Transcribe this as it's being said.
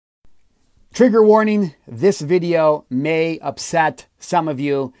Trigger warning, this video may upset some of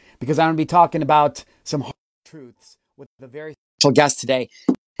you because I'm going to be talking about some hard truths with a very special guest today.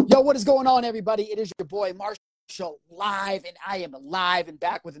 Yo, what is going on, everybody? It is your boy, Marshal, live, and I am live and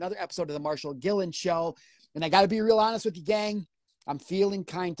back with another episode of the Marshal Gillen Show. And I got to be real honest with you, gang. I'm feeling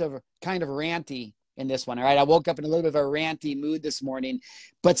kind of ranty in this one, all right? I woke up in a little bit of a ranty mood this morning,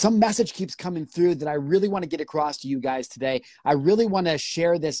 but some message keeps coming through that I really want to get across to you guys today. I really want to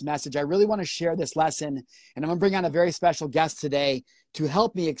share this message. I really want to share this lesson, and I'm going to bring on a very special guest today to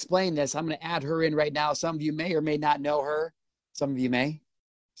help me explain this. I'm going to add her in right now. Some of you may or may not know her. Some of you may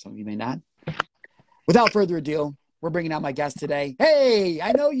not. Without further ado, we're bringing on my guest today. Hey,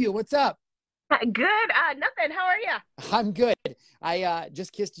 I know you. What's up? Good. Nothing. How are you? I'm good. I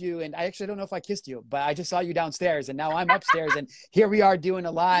just kissed you, and I actually don't know if I kissed you, but I just saw you downstairs, and now I'm upstairs, and here we are doing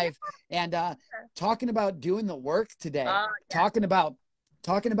a live and talking about doing the work today. Yeah. Talking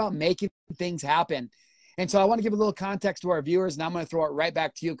about making things happen. And so I want to give a little context to our viewers, and I'm going to throw it right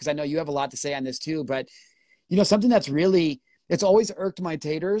back to you because I know you have a lot to say on this too. But you know, something that's really, it's always irked my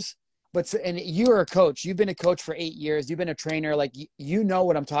taters. And you're a coach. You've been a coach for 8 years. You've been a trainer. Like, you know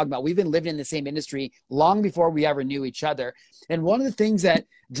what I'm talking about. We've been living in the same industry long before we ever knew each other. And one of the things that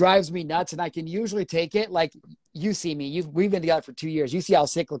drives me nuts, and I can usually take it, like, you see me, we've been together for 2 years. You see how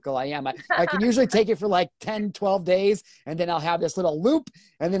cyclical I am. I can usually take it for like 10, 12 days, and then I'll have this little loop,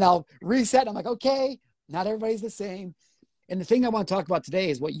 and then I'll reset. I'm like, okay, not everybody's the same. And the thing I want to talk about today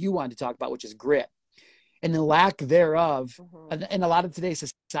is what you wanted to talk about, which is grit and the lack thereof in a lot of today's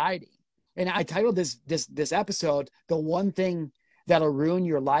society. And I titled this episode, "The One Thing That'll Ruin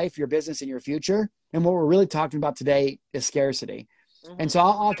Your Life, Your Business, and Your Future." And what we're really talking about today is scarcity. And so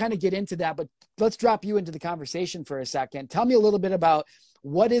I'll kind of get into that, but let's drop you into the conversation for a second. Tell me a little bit about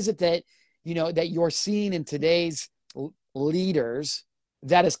what is it that, you know, that you're seeing in today's leaders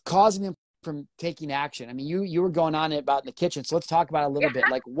that is causing them from taking action. I mean, you were going on about in the kitchen. So let's talk about it a little bit.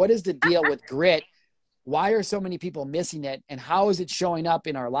 Like, what is the deal with grit? Why are so many people missing it? And how is it showing up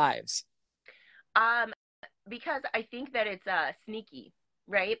in our lives? Because I think that it's sneaky,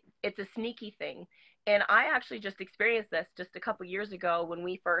 right? It's a sneaky thing. And I actually just experienced this just a couple years ago when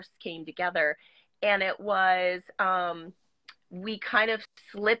we first came together. And it was, we kind of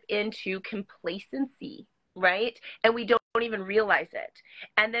slip into complacency, right? And we don't even realize it.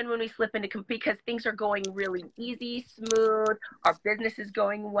 And then when we slip into, because things are going really easy, smooth, our business is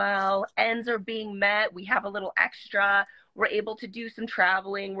going well, ends are being met, we have a little extra, we're able to do some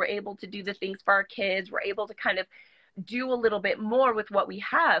traveling, we're able to do the things for our kids, we're able to kind of do a little bit more with what we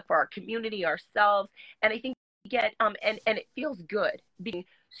have for our community, ourselves. And I think we get, and it feels good being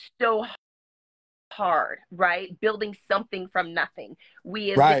so hard, right? Building something from nothing. We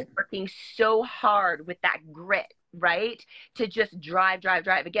have been working so hard with that grit, right? To just drive.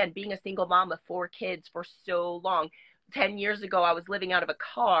 Again, being a single mom of 4 kids for so long. 10 years ago, I was living out of a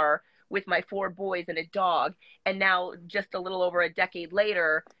car with my 4 boys and a dog. And now, just a little over a decade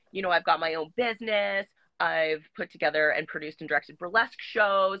later, you know, I've got my own business. I've put together and produced and directed burlesque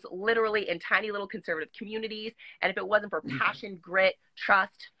shows, literally in tiny little conservative communities. And if it wasn't for passion, grit,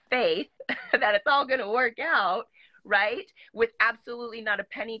 trust, faith, that it's all going to work out, right? With absolutely not a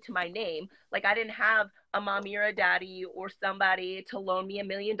penny to my name. Like, I didn't have a mommy or a daddy or somebody to loan me $1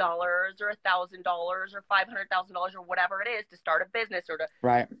 million or $1,000 or $500,000 or whatever it is to start a business or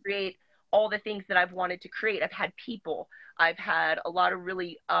to create all the things that I've wanted to create. I've had people. I've had a lot of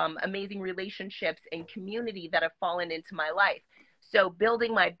really amazing relationships and community that have fallen into my life. So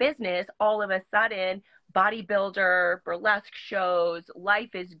building my business, all of a sudden, bodybuilder, burlesque shows,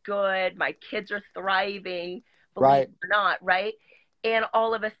 life is good. My kids are thriving, believe it or not, right? And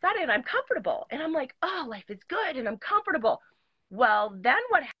all of a sudden, I'm comfortable. And I'm like, oh, life is good and I'm comfortable. Well, then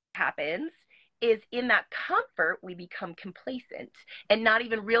what happens is in that comfort, we become complacent and not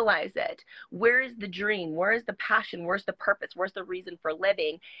even realize it. Where is the dream? Where is the passion? Where's the purpose? Where's the reason for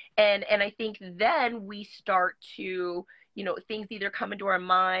living? And I think then we start to, you know, things either come into our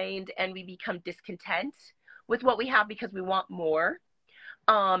mind and we become discontent with what we have because we want more.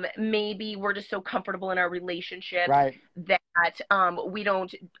 Maybe we're just so comfortable in our relationship that we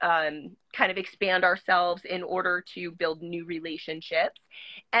don't kind of expand ourselves in order to build new relationships.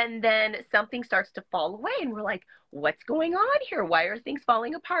 And then something starts to fall away and we're like, what's going on here? Why are things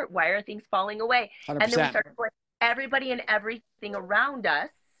falling apart? Why are things falling away? 100%. And then we start to blame everybody and everything around us,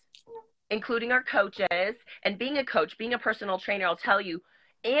 including our coaches. And being a coach, being a personal trainer, I'll tell you,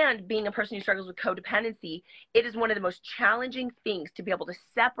 and being a person who struggles with codependency, it is one of the most challenging things to be able to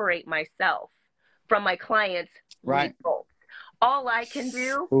separate myself from my clients' results. All I can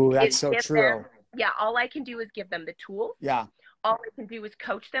do that's so true. All I can do is give them the tools. Yeah. all I can do is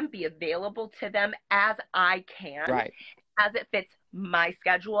coach them, be available to them as I can, Right. as it fits my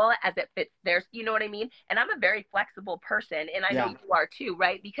schedule, as it fits theirs, you know what I mean? And I'm a very flexible person, and I know Yeah. you are too,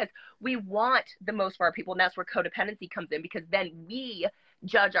 right? Because we want the most for our people, and that's where codependency comes in, because then we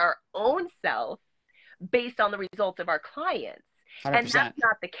judge our own self based on the results of our clients. And 100%. that's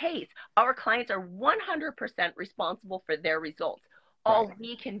not the case. Our clients are 100% responsible for their results. Right. All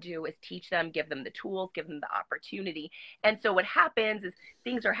we can do is teach them, give them the tools, give them the opportunity. And so what happens is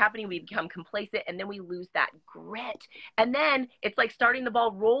things are happening, we become complacent, and then we lose that grit. And then it's like starting the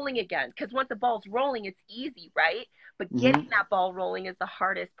ball rolling again, because once the ball's rolling, it's easy, right? But getting that ball rolling is the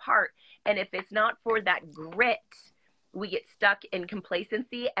hardest part. And if it's not for that grit, we get stuck in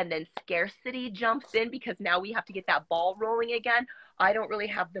complacency, and then scarcity jumps in, because now we have to get that ball rolling again. I don't really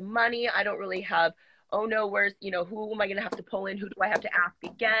have the money. I don't really have, oh no, where's, who am I going to have to pull in? Who do I have to ask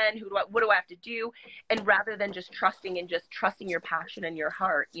again? What do I have to do? And rather than just trusting your passion and your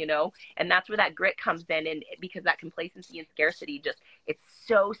heart, and that's where that grit comes in. And because that complacency and scarcity, it's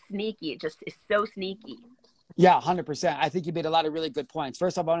so sneaky. It just is so sneaky. Yeah, 100%. I think you made a lot of really good points.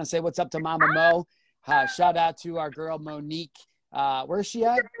 First off, I want to say what's up to Mama Mo. Shout out to our girl Monique. Where's she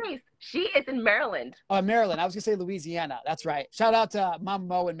at? She is in Maryland. Oh, Maryland. I was gonna say Louisiana. That's right. Shout out to Mama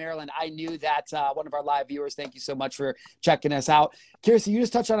Mo in Maryland. I knew that one of our live viewers. Thank you so much for checking us out. Kjersti, you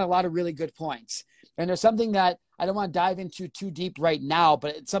just touched on a lot of really good points. And there's something that I don't want to dive into too deep right now,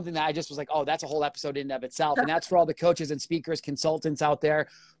 but it's something that I just was like, oh, that's a whole episode in and of itself. And that's for all the coaches and speakers, consultants out there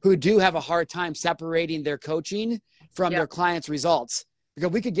who do have a hard time separating their coaching from their clients' results.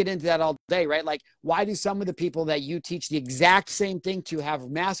 Because we could get into that all day, right? Like, why do some of the people that you teach the exact same thing to have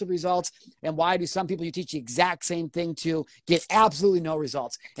massive results? And why do some people you teach the exact same thing to get absolutely no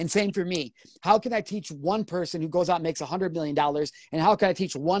results? And same for me. How can I teach one person who goes out and makes $100 million? And how can I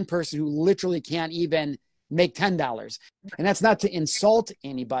teach one person who literally can't even make $10? And that's not to insult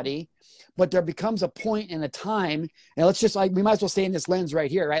anybody, but there becomes a point in a time, and let's just we might as well stay in this lens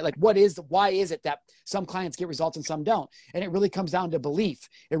right here, right? Like, why is it that some clients get results and some don't? And it really comes down to belief.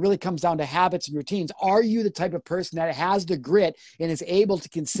 It really comes down to habits and routines. Are you the type of person that has the grit and is able to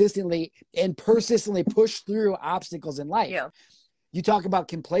consistently and persistently push through obstacles in life? Yeah. You talk about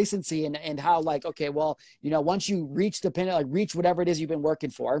complacency and how, like, okay, well, once you reach the pin, like reach whatever it is you've been working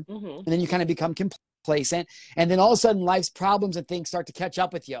for, and then you kind of become complacent, and then all of a sudden life's problems and things start to catch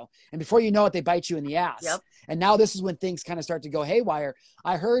up with you, and before you know it, they bite you in the ass. Yep. And now this is when things kind of start to go haywire.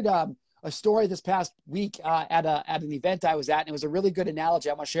 I heard a story this past week at an event I was at, and it was a really good analogy.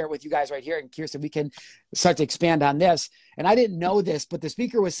 I'm going to share it with you guys right here, and Kjersti, we can start to expand on this. And I didn't know this, but the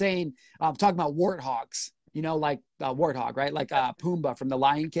speaker was saying, talking about warthogs. Like warthog, right? Like Pumbaa from The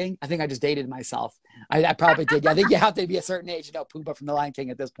Lion King. I think I just dated myself. I probably did. I think you have to be a certain age to know Pumbaa from The Lion King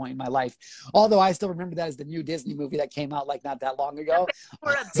at this point in my life. Although I still remember that as the new Disney movie that came out like not that long ago.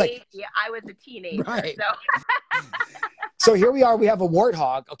 For a baby, I was a teenager. Right. So. So here we are. We have a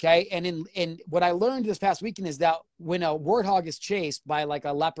warthog, okay? And in what I learned this past weekend is that when a warthog is chased by like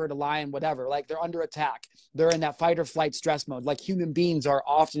a leopard, a lion, whatever, like they're under attack. They're in that fight or flight stress mode, like human beings are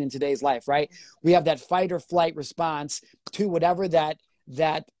often in today's life, right? We have that fight or flight response to whatever that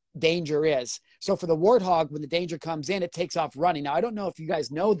danger is. So for the warthog, when the danger comes in, it takes off running. Now, I don't know if you guys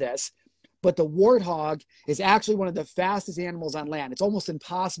know this, but the warthog is actually one of the fastest animals on land. It's almost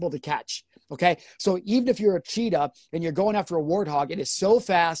impossible to catch. Okay. So even if you're a cheetah and you're going after a warthog, it is so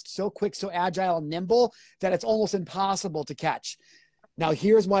fast, so quick, so agile and nimble that it's almost impossible to catch. Now,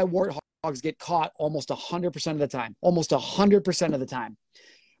 here's why warthogs get caught almost 100% of the time, almost 100% of the time,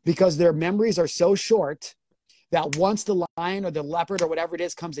 because their memories are so short that once the lion or the leopard or whatever it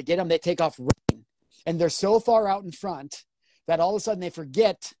is comes to get them, they take off running. And they're so far out in front that all of a sudden they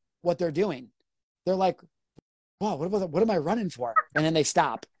forget what they're doing. They're like, whoa, what am I running for? And then they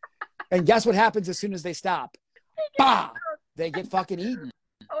stop. And guess what happens as soon as they stop? Bah! They get fucking eaten.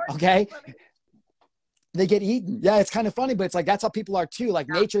 Okay? They get eaten. Yeah, it's kind of funny, but it's like that's how people are too. Like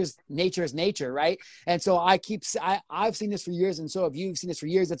nature's nature, right? And so I've seen this for years, and so have you seen this for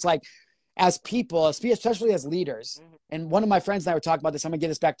years. It's like as people, especially as leaders, and one of my friends and I were talking about this. I'm gonna get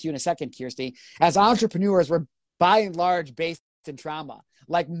this back to you in a second, Kjersti. As entrepreneurs, we're by and large based in trauma.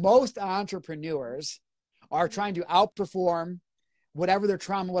 Like most entrepreneurs are trying to outperform whatever their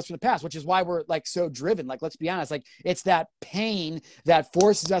trauma was from the past, which is why we're like so driven. Like, let's be honest, like it's that pain that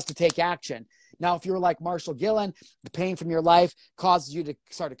forces us to take action. Now, if you're like Marshal Gillen, the pain from your life causes you to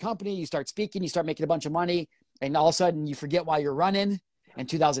start a company, you start speaking, you start making a bunch of money, and all of a sudden you forget why you're running, and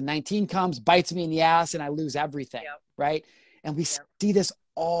 2019 comes, bites me in the ass, and I lose everything, right? And we see this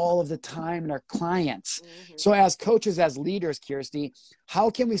all of the time in our clients. Mm-hmm. So as coaches, as leaders, Kjersti, how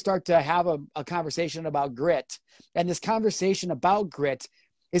can we start to have a conversation about grit? And this conversation about grit,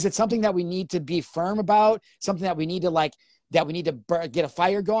 is it something that we need to be firm about? Something that we need to get a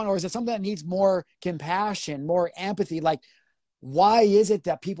fire going? Or is it something that needs more compassion, more empathy? Like, why is it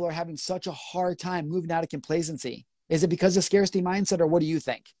that people are having such a hard time moving out of complacency? Is it because of scarcity mindset, or what do you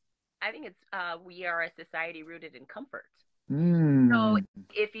think? I think it's we are a society rooted in comfort. So Mm.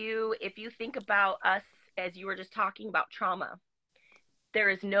 if you think about us, as you were just talking about trauma, there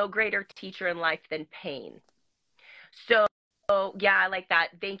is no greater teacher in life than pain. So yeah, I like that.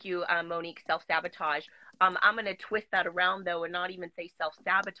 Thank you, Monique. Self-sabotage. I'm going to twist that around though, and not even say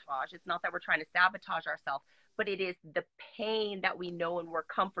self-sabotage. It's not that we're trying to sabotage ourselves, but it is the pain that we know and we're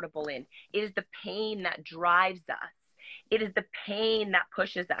comfortable in. It is the pain that drives us. It is the pain that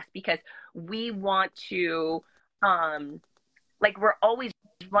pushes us, because we want to, like, we're always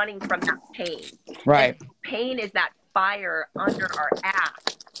running from that pain. Right. And pain is that fire under our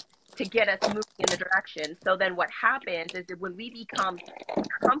ass to get us moving in the direction. So then what happens is that when we become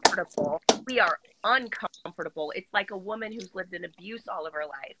comfortable, we are uncomfortable. It's like a woman who's lived in abuse all of her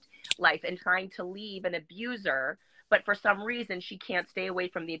life and trying to leave an abuser, but for some reason she can't stay away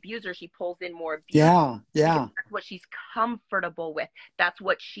from the abuser. She pulls in more abuse. Yeah. That's what she's comfortable with. That's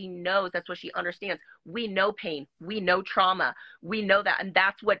what she knows. That's what she understands. We know pain. We know trauma. We know that, and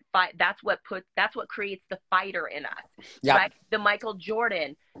that's what creates the fighter in us. Yep. Right? The Michael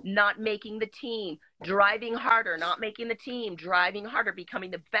Jordan not making the team, driving harder, not making the team, driving harder,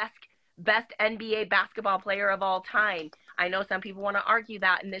 becoming the best NBA basketball player of all time. I know some people want to argue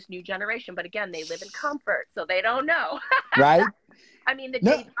that in this new generation, but again, they live in comfort, so they don't know. Right. I mean, the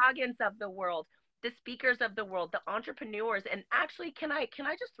Jay Goggins of the world, the speakers of the world, the entrepreneurs. And actually, can I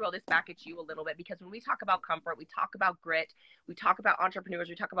just throw this back at you a little bit? Because when we talk about comfort, we talk about grit, we talk about entrepreneurs,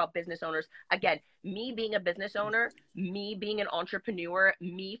 we talk about business owners. Again, me being a business owner, me being an entrepreneur,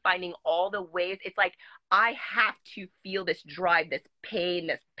 me finding all the ways, it's like I have to feel this drive, this pain,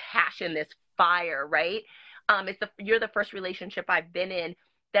 this passion, this fire, right? You're the first relationship I've been in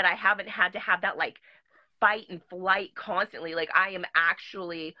that I haven't had to have that like fight and flight constantly. Like I am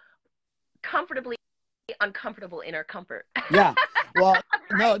actually comfortably uncomfortable in our comfort. Yeah. Well,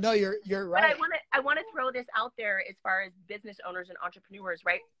 right? no, you're right. But I want to throw this out there as far as business owners and entrepreneurs,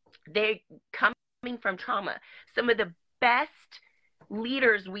 right? They coming from trauma. Some of the best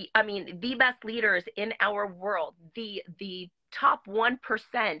leaders the best leaders in our world, the top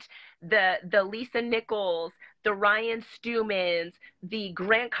 1%, the Lisa Nichols, the Ryan Stumans, the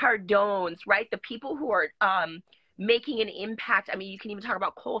Grant Cardones, right? The people who are making an impact. I mean, you can even talk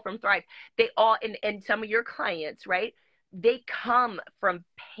about Cole from Thrive. They all, and some of your clients, right? They come from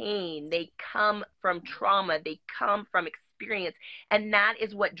pain. They come from trauma. They come from experience. And that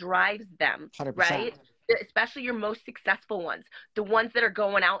is what drives them, 100%. right? Especially your most successful ones, the ones that are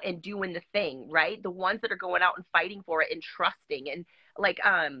going out and doing the thing, right? The ones that are going out and fighting for it and trusting. And like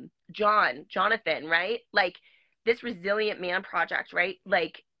Jonathan, right? Like this Resilient Man project, right?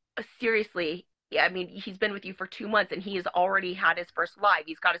 Like seriously, yeah, I mean, he's been with you for 2 months and he has already had his first live.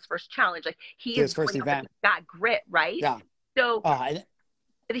 He's got his first challenge. Like His first event. Got grit, right? Yeah. So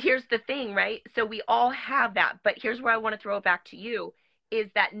here's the thing, right? So we all have that, but here's where I want to throw it back to you is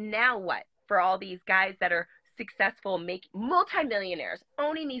that now what? For all these guys that are successful, make multimillionaires,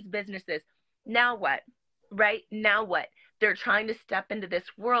 owning these businesses. Now what? Right? Now what? They're trying to step into this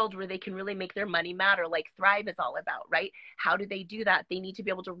world where they can really make their money matter, like Thrive is all about, right? How do they do that? They need to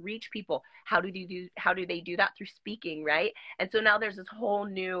be able to reach people. How do they do that? Through speaking, right? And so now there's this whole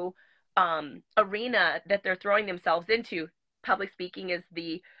new arena that they're throwing themselves into. Public speaking is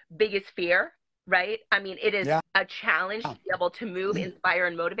the biggest fear, right? I mean, it is a challenge to be able to move, inspire,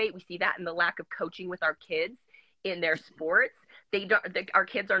 and motivate. We see that in the lack of coaching with our kids in their sports. Our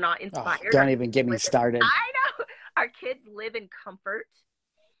kids are not inspired. Don't even get me started. I know. Our kids live in comfort.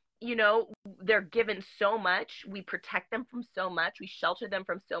 You know, they're given so much. We protect them from so much. We shelter them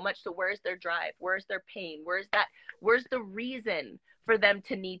from so much. So where's their drive? Where's their pain? Where's the reason for them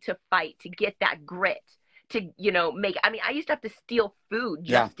to need to fight, to get that grit, to, I used to have to steal food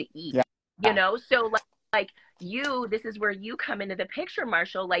just to eat. Yeah. So like this is where you come into the picture,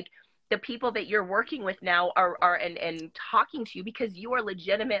 Marshall. Like the people that you're working with now are and talking to you because you are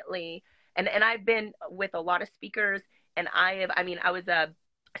legitimately, and I've been with a lot of speakers, and I was a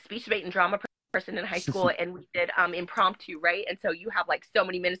speech, debate, and drama person in high school, and we did impromptu, right? And so you have like so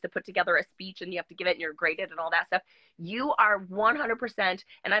many minutes to put together a speech, and you have to give it, and you're graded and all that stuff. You are 100%,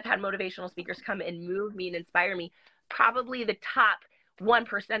 and I've had motivational speakers come and move me and inspire me, probably the top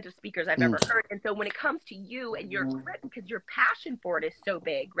 1% of speakers I've ever heard. And so when it comes to you and your grit, because your passion for it is so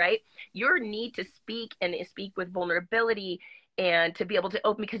big, right? Your need to speak and speak with vulnerability and to be able to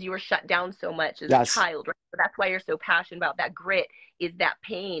open because you were shut down so much as a child, right? So that's why you're so passionate about that. Grit is that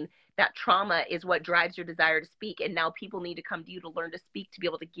pain, that trauma is what drives your desire to speak. And now people need to come to you to learn to speak, to be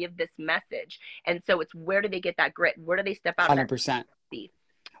able to give this message. And so it's, where do they get that grit? Where do they step out 100%. of that?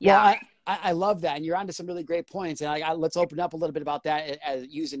 Yeah. Well, I love that. And you're onto some really great points. And let's open up a little bit about that, as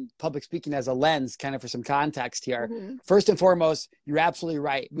using public speaking as a lens, kind of for some context here. First and foremost, you're absolutely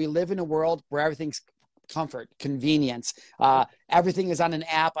right. We live in a world where everything's comfort, convenience. Everything is on an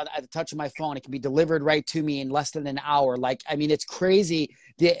app at the touch of my phone. It can be delivered right to me in less than an hour. Like, I mean, it's crazy.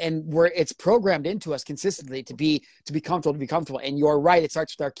 And it's programmed into us consistently to be comfortable, And you're right. It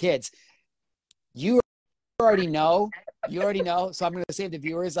starts with our kids. You already know. So I'm going to save the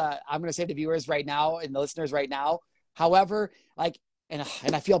viewers. Right now and the listeners right now. However, like, and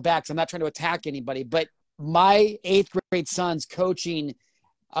I feel bad because I'm not trying to attack anybody, but my 8th grade sons coaching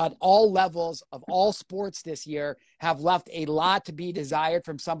at all levels of all sports this year have left a lot to be desired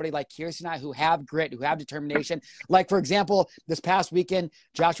from somebody like Kjersti and I, who have grit, who have determination. Like, for example, this past weekend,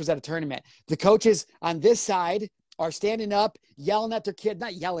 Josh was at a tournament. The coaches on this side are standing up, yelling at their kid,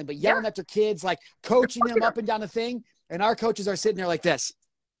 not yelling, but yelling at their kids, like coaching them up and down the thing. And our coaches are sitting there like this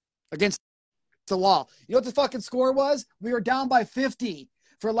against the wall. You know what the fucking score was? We were down by 50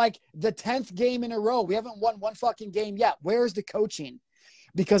 for like the 10th game in a row. We haven't won one fucking game yet. Where's the coaching?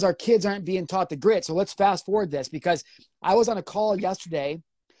 Because our kids aren't being taught the grit. So let's fast forward this, because I was on a call yesterday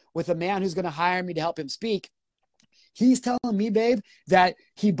with a man who's going to hire me to help him speak. He's telling me, babe, that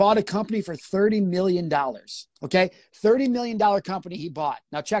he bought a company for $30 million. Okay. $30 million company he bought.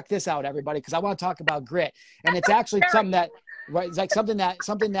 Now check this out, everybody, because I want to talk about grit. And it's actually something that, right, it's like something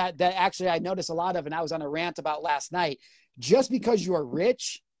that actually I notice a lot of, and I was on a rant about last night. Just because you are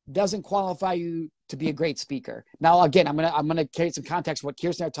rich doesn't qualify you to be a great speaker. Now, again, I'm gonna carry some context what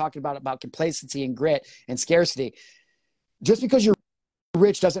Kjersti and I are talking about complacency and grit and scarcity. Just because you're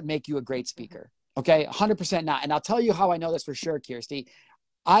rich doesn't make you a great speaker. Okay, 100% not. And I'll tell you how I know this for sure, Kjersti.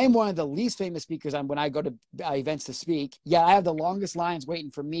 I am one of the least famous speakers when I go to events to speak. Yeah, I have the longest lines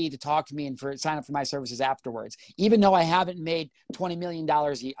waiting for me to talk to me and for sign up for my services afterwards. Even though I haven't made $20 million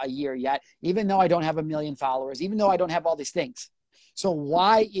a year yet, even though I don't have 1 million followers, even though I don't have all these things. So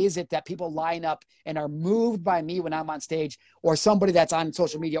why is it that people line up and are moved by me when I'm on stage, or somebody that's on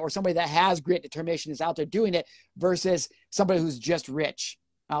social media, or somebody that has grit, determination, is out there doing it, versus somebody who's just rich?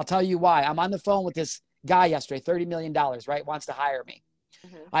 I'll tell you why. I'm on the phone with this guy yesterday, $30 million, right? Wants to hire me.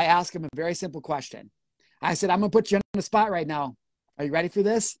 I asked him a very simple question. I said, I'm going to put you on the spot right now. Are you ready for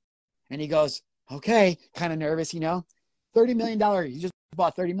this? And he goes, okay, kind of nervous, $30 million. He just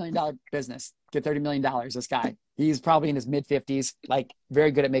bought $30 million business. Get $30 million, this guy. He's probably in his mid-50s, like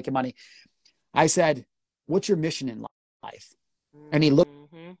very good at making money. I said, what's your mission in life? And he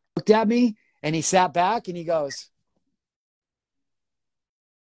looked at me and he sat back and he goes,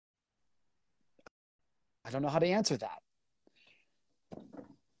 I don't know how to answer that.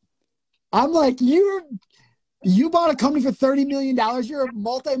 I'm like, you bought a company for $30 million. You're a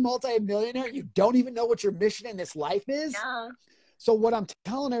multi-millionaire. You don't even know what your mission in this life is. Yeah. So what I'm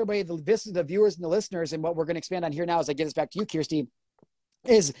telling everybody, the viewers and the listeners, and what we're going to expand on here now as I get this back to you, Kjersti,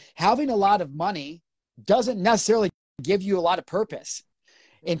 is having a lot of money doesn't necessarily give you a lot of purpose.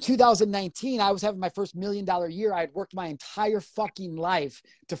 In 2019, I was having my first $1 million year. I had worked my entire fucking life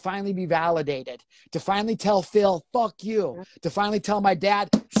to finally be validated, to finally tell Phil, fuck you, to finally tell my dad,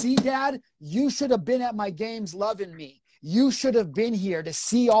 see, Dad, you should have been at my games loving me. You should have been here to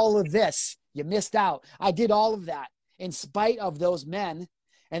see all of this. You missed out. I did all of that in spite of those men.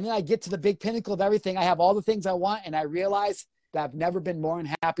 And then I get to the big pinnacle of everything. I have all the things I want. And I realize that I've never been more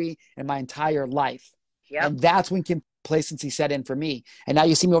unhappy in my entire life. Yep. And that's when complacency set in for me. And now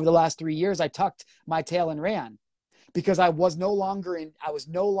you see me over the last 3 years, I tucked my tail and ran, because I was no longer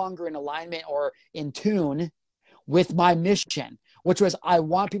in alignment or in tune with my mission, which was, I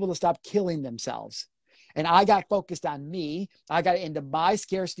want people to stop killing themselves. And I got focused on me. I got into my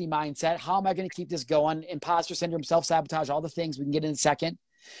scarcity mindset. How am I going to keep this going? Imposter syndrome, self-sabotage, all the things we can get in a second.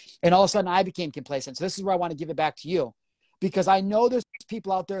 And all of a sudden I became complacent. So this is where I want to give it back to you, because I know there's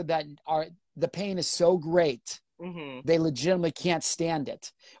people out there that the pain is so great. They legitimately can't stand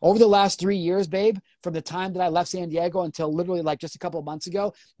it. Over the last 3 years, babe, from the time that I left San Diego until literally like just a couple of months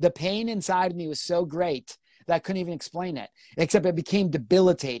ago, the pain inside of me was so great that I couldn't even explain it, except it became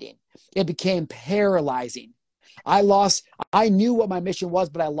debilitating. It became paralyzing. I knew what my mission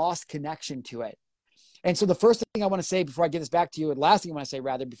was, but I lost connection to it. And so the first thing I want to say before I get this back to you, and last thing I want to say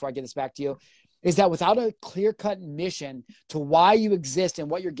rather before I get this back to you, is that without a clear-cut mission to why you exist and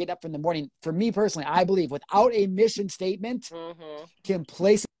what you're getting up in the morning, for me personally, I believe without a mission statement,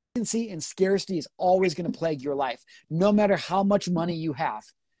 complacency and scarcity is always going to plague your life, no matter how much money you have.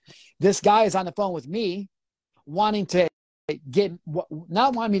 This guy is on the phone with me wanting to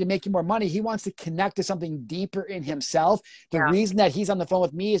not wanting me to make you more money. He wants to connect to something deeper in himself. The reason that he's on the phone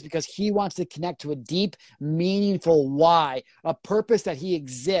with me is because he wants to connect to a deep, meaningful why, a purpose that he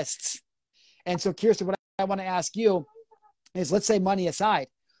exists. And so, Kjersti, what I want to ask you is, let's say money aside,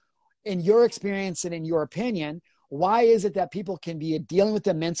 in your experience and in your opinion, why is it that people can be dealing with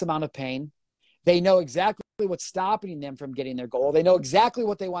an immense amount of pain? They know exactly what's stopping them from getting their goal. They know exactly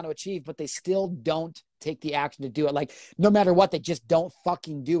what they want to achieve, but they still don't take the action to do it. Like, no matter what, they just don't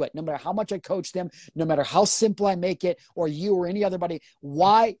fucking do it. No matter how much I coach them, no matter how simple I make it, or you or any other buddy,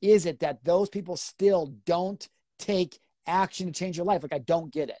 why is it that those people still don't take action to change their life? Like, I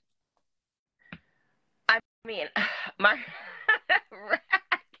don't get it. I mean,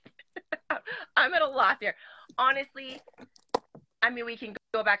 I'm at a loss here. Honestly, I mean, we can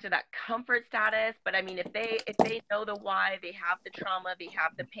go back to that comfort status, but I mean, if they know the why, they have the trauma, they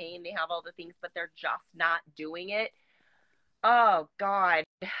have the pain, they have all the things, but they're just not doing it. Oh God,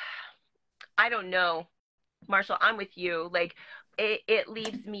 I don't know, Marshall. I'm with you. Like, it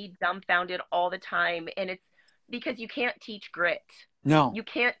leaves me dumbfounded all the time, and it's because you can't teach grit. No, you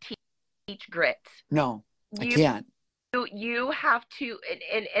can't teach grit. No, I can't. You have to,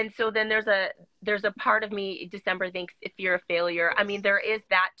 and so then there's a part of me, December, thinks if you're a failure. I mean, there is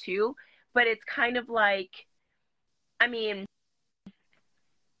that too, but it's kind of like, I mean,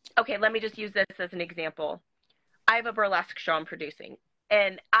 okay, let me just use this as an example. I have a burlesque show I'm producing,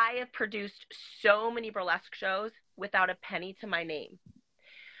 and I have produced so many burlesque shows without a penny to my name.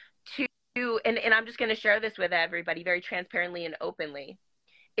 And I'm just going to share this with everybody very transparently and openly.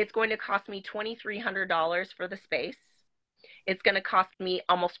 It's going to cost me $2,300 for the space. It's going to cost me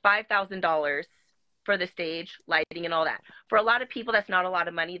almost $5,000 for the stage, lighting, and all that. For a lot of people, that's not a lot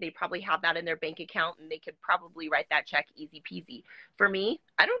of money. They probably have that in their bank account, and they could probably write that check easy peasy. For me,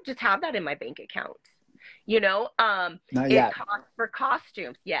 I don't just have that in my bank account. You know, it costs for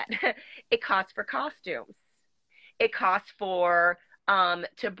costumes yet. It costs for costumes. It costs for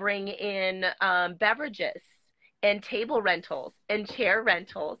to bring in beverages and table rentals and chair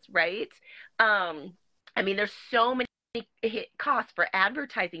rentals, right? I mean, there's so many costs for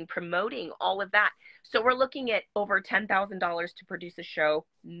advertising, promoting, all of that. So we're looking at over $10,000 to produce a show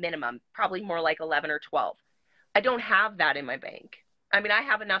minimum, probably more like 11 or 12. I don't have that in my bank. I mean, I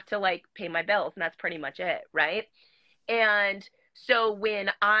have enough to like pay my bills, and that's pretty much it, right? And so when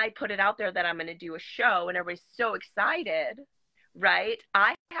I put it out there that I'm going to do a show and everybody's so excited, right?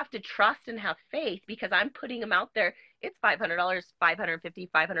 I have to trust and have faith because I'm putting them out there. It's $500, $550,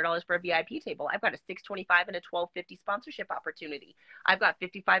 $500 for a VIP table. I've got a $625 and a $1250 sponsorship opportunity. I've got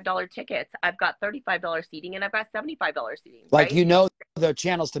 $55 tickets. I've got $35 seating, and I've got $75 seating. Like, right? You know, the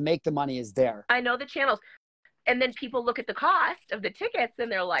channels to make the money is there. I know the channels. And then people look at the cost of the tickets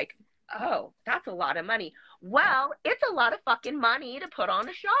and they're like, oh, that's a lot of money. Well, it's a lot of fucking money to put on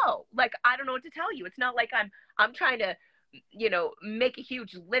a show. Like, I don't know what to tell you. It's not like I'm trying to, you know, make a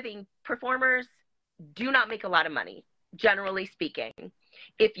huge living. Performers do not make a lot of money, generally speaking.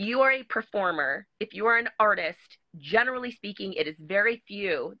 If you are a performer, if you are an artist, generally speaking, it is very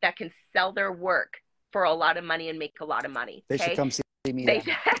few that can sell their work for a lot of money and make a lot of money. They should come see me.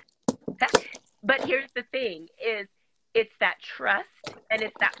 But here's the thing is it's that trust and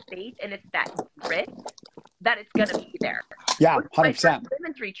it's that faith and it's that grit that it's going to be there. Yeah, 100%.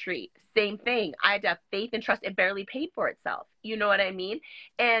 Women's retreat, same thing. I had to have faith and trust. It barely paid for itself. You know what I mean?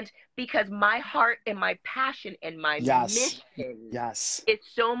 And because my heart and my passion and my mission is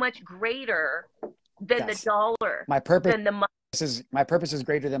so much greater than the dollar. My purpose is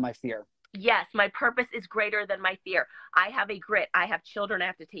greater than my fear. Yes, my purpose is greater than my fear. I have a grit. I have children I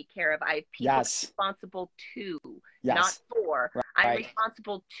have to take care of. I have people I'm responsible to, not for. Right. I'm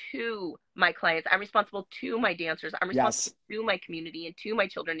responsible to my clients. I'm responsible to my dancers. I'm responsible to my community and to my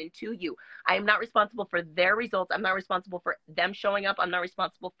children and to you. I am not responsible for their results. I'm not responsible for them showing up. I'm not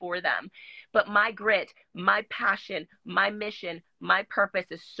responsible for them. But my grit, my passion, my mission, my purpose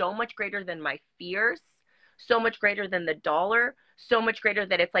is so much greater than my fears, so much greater than the dollar, so much greater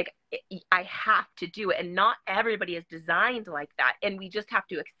that it's like I have to do it. And not everybody is designed like that. And we just have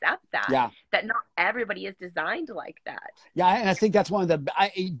to accept that, that not everybody is designed like that. Yeah. And I think that's one of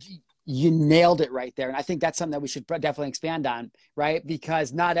you nailed it right there. And I think that's something that we should definitely expand on, right?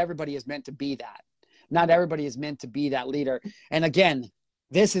 Because not everybody is meant to be that. Not everybody is meant to be that leader. And again,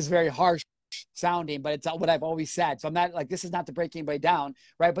 this is very harsh sounding, but it's what I've always said. So I'm not like, this is not to break anybody down,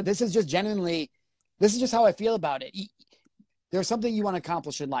 right? But this is just genuinely, this is just how I feel about it. There's something you want to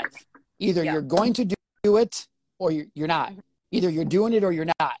accomplish in life. Either you're going to do it or you're not. Either you're doing it or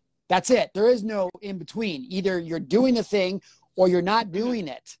you're not. That's it. There is no in between. Either you're doing a thing or you're not doing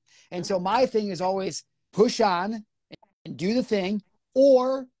it. And so my thing is always push on and do the thing,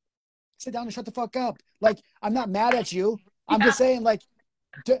 or sit down and shut the fuck up. Like, I'm not mad at you. I'm just saying, like,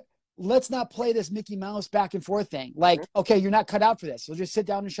 let's not play this Mickey Mouse back and forth thing. Like, okay, you're not cut out for this. So just sit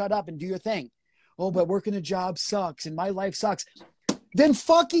down and shut up and do your thing. Oh, but working a job sucks and my life sucks. Then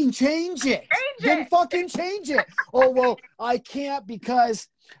fucking change it. Then fucking change it. Oh, well, I can't because,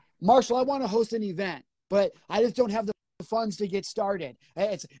 Marshall, I want to host an event, but I just don't have the funds to get started.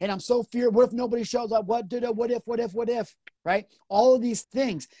 And I'm so feared. What if nobody shows up? What if, right? All of these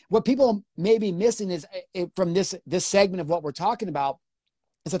things. What people may be missing is from this segment of what we're talking about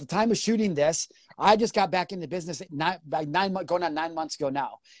is at the time of shooting this, I just got back into business going on 9 months ago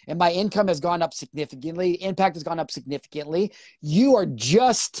now. And my income has gone up significantly. Impact has gone up significantly. You are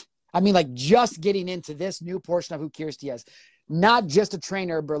just getting into this new portion of who Kjersti is. Not just a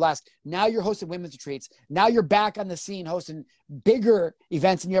trainer of burlesque. Now you're hosting women's retreats. Now you're back on the scene hosting bigger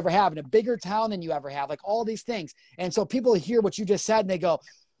events than you ever have in a bigger town than you ever have, like all these things. And so people hear what you just said and they go,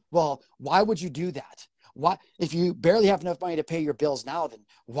 well, why would you do that? Why, if you barely have enough money to pay your bills now, then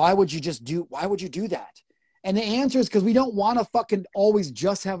why would you do that? And the answer is because we don't want to fucking always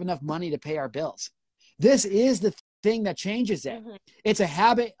just have enough money to pay our bills. This is the thing that changes it. It's a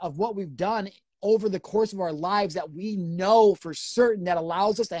habit of what we've done over the course of our lives that we know for certain that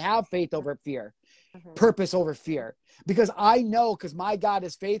allows us to have faith over fear, purpose over fear. Because I know, because my God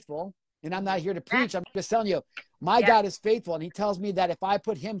is faithful, and I'm not here to preach. I'm just telling you, my God is faithful. And he tells me that if I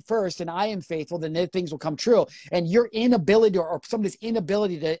put him first and I am faithful, then things will come true. And your inability or somebody's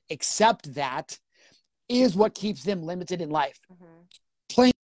inability to accept that is what keeps them limited in life.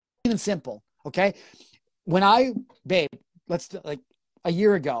 Plain and simple. Okay. Let's like a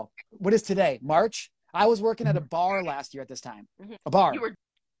year ago, what is today? March? I was working at a bar last year at this time. A bar.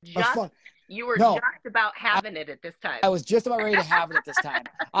 You were just about having it at this time. I was just about ready to have it at this time.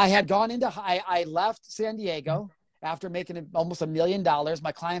 I left San Diego after making almost $1 million.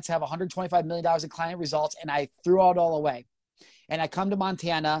 My clients have $125 million in client results, and I threw it all away. And I come to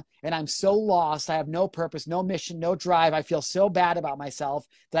Montana, and I'm so lost. I have no purpose, no mission, no drive. I feel so bad about myself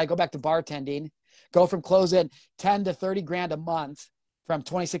that I go back to bartending, go from closing 10 to 30 grand a month from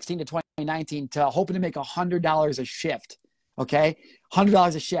 2016 to 2019 to hoping to make $100 a shift. Okay.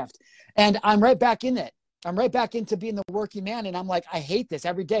 $100 a shift. And I'm right back in it. I'm right back into being the working man. And I'm like, I hate this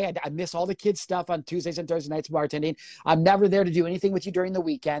every day. I miss all the kids' stuff on Tuesdays and Thursday nights bartending. I'm never there to do anything with you during the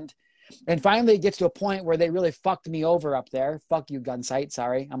weekend. And finally it gets to a point where they really fucked me over up there. Fuck you, Gunsight.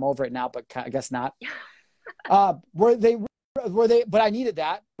 Sorry. I'm over it now, but I guess not. But I needed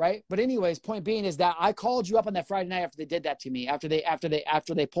that, right? But anyways, point being is that I called you up on that Friday night after they did that to me, after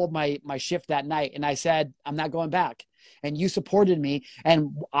they pulled my shift that night. And I said, I'm not going back. And you supported me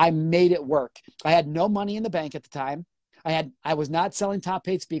and I made it work. I had no money in the bank at the time. I was not selling top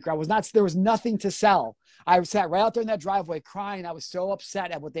paid speaker. There was nothing to sell. I sat right out there in that driveway crying. I was so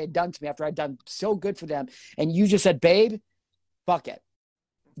upset at what they had done to me after I'd done so good for them. And you just said, babe, fuck it.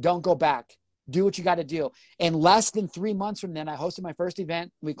 Don't go back. Do what you got to do. And less than 3 months from then, I hosted my first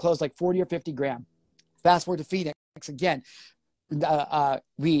event. We closed like 40 or 50 grand. Fast forward to Phoenix again.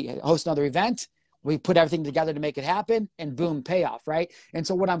 We host another event. We put everything together to make it happen and boom, payoff, right? And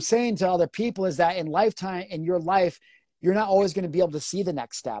so what I'm saying to other people is that in your life, you're not always going to be able to see the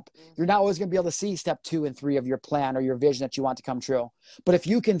next step. You're not always going to be able to see step 2 and 3 of your plan or your vision that you want to come true. But if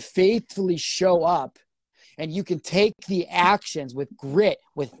you can faithfully show up and you can take the actions with grit,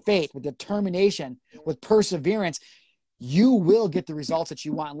 with faith, with determination, with perseverance, you will get the results that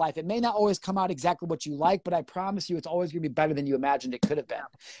you want in life. It may not always come out exactly what you like, but I promise you it's always going to be better than you imagined it could have been.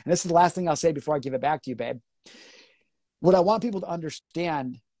 And this is the last thing I'll say before I give it back to you, babe. What I want people to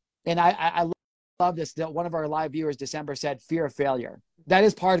understand, and I love this, that one of our live viewers, December, said fear of failure. That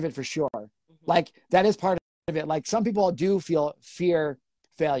is part of it for sure. Like that is part of it. Like some people do feel fear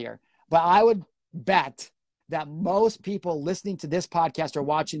failure, but I would bet that most people listening to this podcast or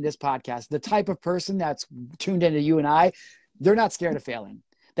watching this podcast, the type of person that's tuned into you and I, they're not scared of failing.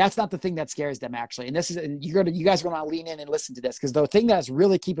 That's not the thing that scares them, actually. And you guys are going to lean in and listen to this, because the thing that's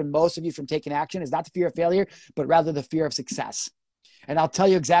really keeping most of you from taking action is not the fear of failure, but rather the fear of success. And I'll tell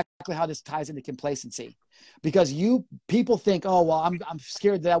you exactly how this ties into complacency, because people think, oh, well, I'm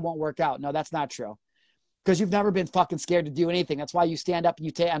scared that won't work out. No, that's not true. because you've never been fucking scared to do anything. That's why you stand up and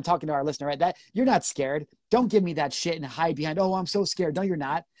you take, I'm talking to our listener, right? That you're not scared. Don't give me that shit and hide behind, oh, I'm so scared. No, you're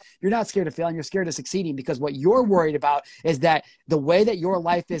not. You're not scared of failing. You're scared of succeeding, because what you're worried about is that the way that your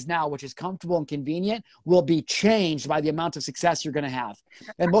life is now, which is comfortable and convenient, will be changed by the amount of success you're going to have.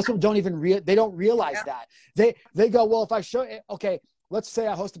 And most people don't even they don't realize that. They go, well, if I show, okay, let's say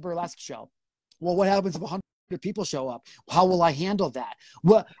I host a burlesque show. Well, what happens if 100 people show up? How will I handle that?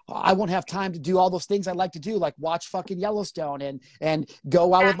 Well, I won't have time to do all those things I like to do, like watch fucking Yellowstone and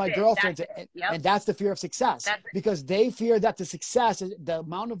go out with my girlfriends. And that's the fear of success, because they fear that the success, the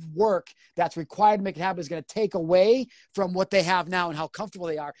amount of work that's required to make it happen, is going to take away from what they have now and how comfortable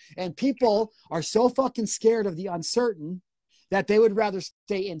they are. And people are so fucking scared of the uncertain that they would rather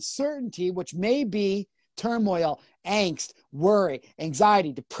stay in certainty, which may be turmoil, angst, worry,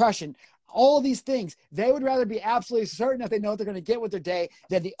 anxiety, depression, all these things. They would rather be absolutely certain that they know what they're going to get with their day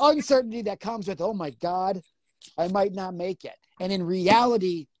than the uncertainty that comes with, oh my God, I might not make it. And in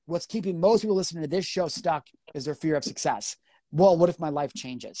reality, what's keeping most people listening to this show stuck is their fear of success. Well, what if my life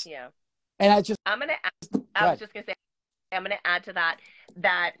changes? Yeah. And I was just going to say, I'm going to add to that,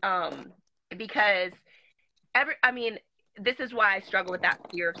 because this is why I struggle with that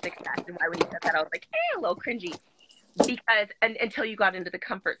fear of success, and why when you said that, I was like, a little cringy. Because until you got into the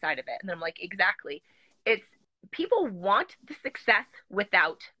comfort side of it. And then I'm like, exactly. It's people want the success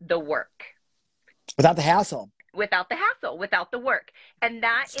without the work. Without the hassle. Without the hassle, without the work. And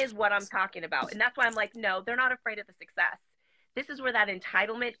that is what I'm talking about. And that's why I'm like, no, they're not afraid of the success. This is where that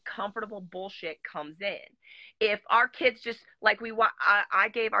entitlement, comfortable bullshit comes in. If our kids just, like I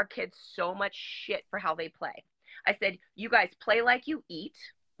gave our kids so much shit for how they play. I said, you guys play like you eat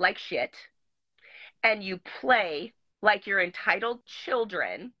like shit, and you play like you're entitled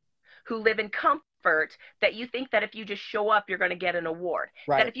children who live in comfort, that you think that if you just show up, you're going to get an award.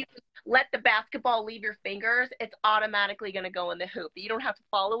 Right. That if you let the basketball leave your fingers, it's automatically going to go in the hoop. You don't have to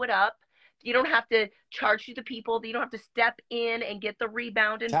follow it up. You don't have to charge to the people. You don't have to step in and get the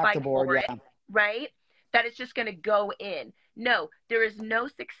rebound and fight for it. Right? That it's just going to go in. No, there is no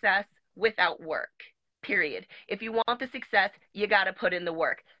success without work, period. If you want the success, you got to put in the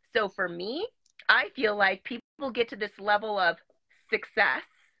work. So for me, I feel like people get to this level of success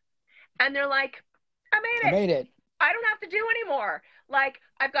and they're like, I made it. I don't have to do anymore. Like,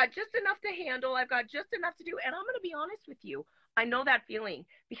 I've got just enough to handle. I've got just enough to do. And I'm going to be honest with you. I know that feeling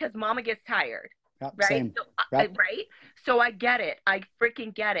because mama gets tired. Yep, right? Same. So, yep. Right? So I get it. I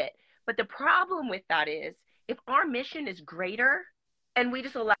freaking get it. But the problem with that is, if our mission is greater and we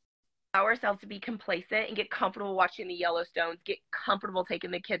just allow ourselves to be complacent and get comfortable watching the Yellowstones, get comfortable taking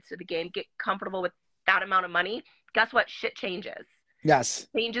the kids to the game, get comfortable with that amount of money, guess what? Shit changes. Yes.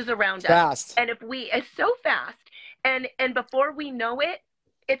 Changes around us. And if it's so fast, and before we know it,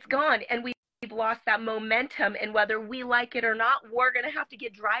 it's gone. And we've lost that momentum. And whether we like it or not, we're going to have to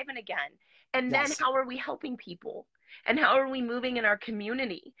get driving again. And then how are we helping people? And how are we moving in our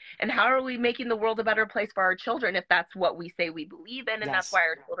community? And how are we making the world a better place for our children if that's what we say we believe in? And that's why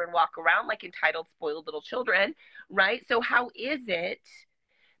our children walk around like entitled, spoiled little children, right? So how is it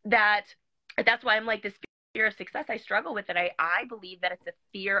that's why I'm like, this fear of success, I struggle with it. I believe that it's a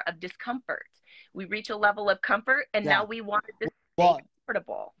fear of discomfort. We reach a level of comfort and now we want this to be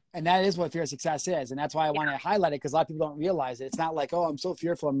comfortable. And that is what fear of success is. And that's why I want to highlight it, because a lot of people don't realize it. It's not like, oh, I'm so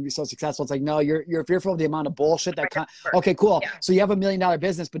fearful, I'm going to be so successful. It's like, no, you're fearful of the amount of bullshit that okay, cool. Yeah. So you have $1 million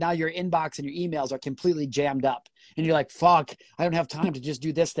business, but now your inbox and your emails are completely jammed up. And you're like, fuck, I don't have time to just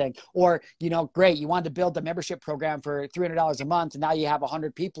do this thing. Or, great, you wanted to build the membership program for $300 a month. And now you have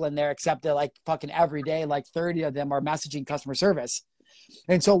 100 people in there, except that like fucking every day, like 30 of them are messaging customer service.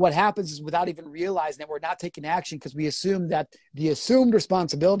 And so what happens is, without even realizing that, we're not taking action because we assume that the assumed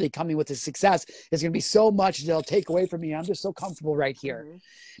responsibility coming with the success is going to be so much that it'll take away from me. I'm just so comfortable right here. Mm-hmm.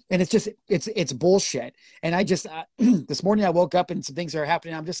 And it's just, it's bullshit. And I just, this morning I woke up and some things are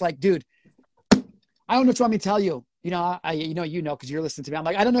happening. I'm just like, dude, I don't know what you want me to tell you. Cause you're listening to me. I'm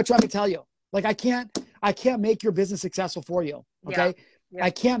like, I don't know what you want me to tell you. Like, I can't make your business successful for you. Okay. Yeah. I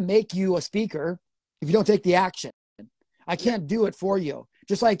can't make you a speaker if you don't take the action. I can't do it for you.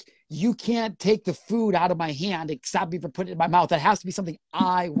 Just like you can't take the food out of my hand and stop me from putting it in my mouth. That has to be something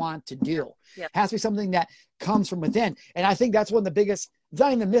I want to do. Yeah. It has to be something that comes from within. And I think that's one of the biggest, it's not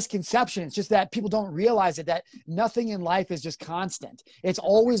even the misconception. It's just that people don't realize it, that nothing in life is just constant. It's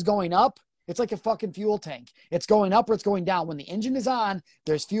always going up. It's like a fucking fuel tank. It's going up or it's going down. When the engine is on,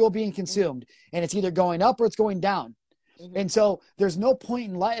 there's fuel being consumed, and it's either going up or it's going down. Mm-hmm. And so there's no point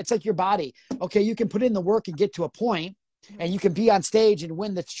in life. It's like your body. Okay, you can put in the work and get to a point, and you can be on stage and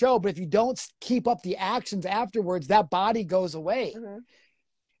win the show. But if you don't keep up the actions afterwards, that body goes away. Mm-hmm.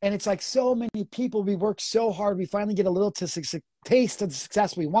 And it's like so many people, we work so hard, we finally get a little taste of the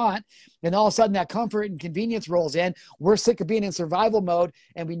success we want. And all of a sudden that comfort and convenience rolls in. We're sick of being in survival mode,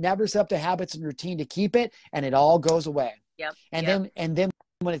 and we never set up the habits and routine to keep it. And it all goes away. Yep. And then and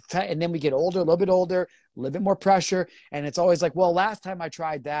then we get older, a little bit older, a little bit more pressure. And it's always like, well, last time I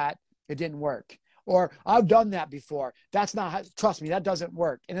tried that, it didn't work. Or I've done that before. That's not how, trust me, that doesn't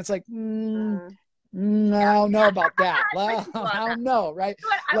work. And it's like, I don't know about that. I don't know, right?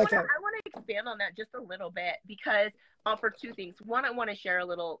 But I want to expand on that just a little bit, because for two things. One, I want to share a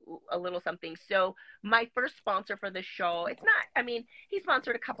little something. So my first sponsor for the show, it's not, I mean, he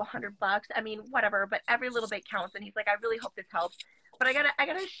sponsored a couple $100. I mean, whatever, but every little bit counts. And he's like, I really hope this helps. But I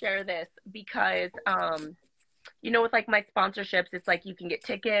gotta share this because, you know, with like my sponsorships, it's like you can get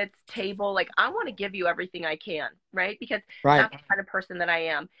tickets, table. Like I want to give you everything I can, right? Because that's the kind of person that I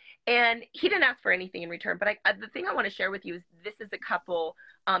am. And he didn't ask for anything in return. But the thing I want to share with you is this is a couple,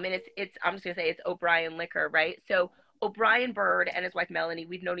 and it's I'm just gonna say it's O'Brien Liquor, right? So O'Brien Bird and his wife Melanie,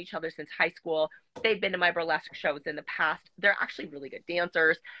 we've known each other since high school. They've been to my burlesque shows in the past. They're actually really good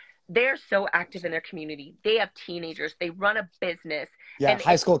dancers. They're so active in their community. They have teenagers. They run a business. Yeah,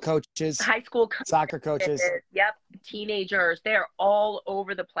 high school coaches, soccer coaches. Yep, teenagers. They're all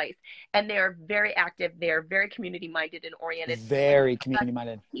over the place. And they're very active. They're very community-minded and oriented. Very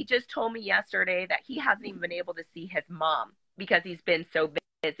community-minded. He just told me yesterday that he hasn't even been able to see his mom because he's been so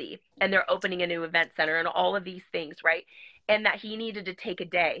busy. And they're opening a new event center and all of these things, right? And that he needed to take a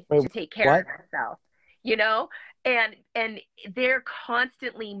day to take care of himself, you know? And they're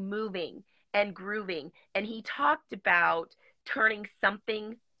constantly moving and grooving. And he talked about turning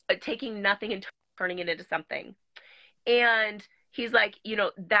something, taking nothing and turning it into something. And he's like, you know,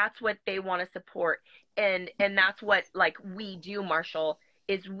 that's what they want to support. And that's what like we do, Marshall,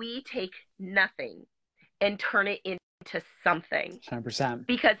 is we take nothing and turn it into something. 100%.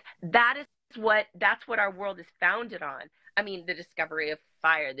 Because that's what our world is founded on. I mean, the discovery of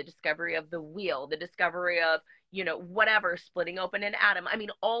fire, the discovery of the wheel, the discovery of, you know, whatever, splitting open an atom. I mean,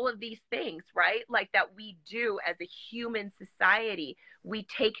 all of these things, right? Like that we do as a human society. We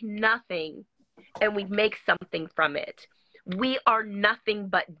take nothing and we make something from it. We are nothing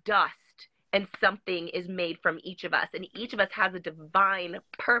but dust, and something is made from each of us. And each of us has a divine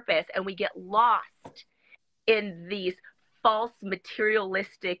purpose, and we get lost in these false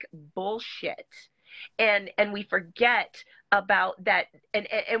materialistic bullshit. And we forget about that,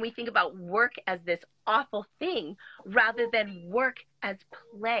 and we think about work as this awful thing rather than work as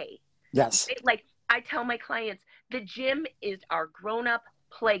play. Yes. Like I tell my clients, the gym is our grown-up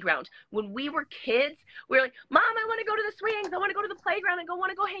playground. When we were kids, we were like, Mom, I want to go to the swings. I want to go to the playground and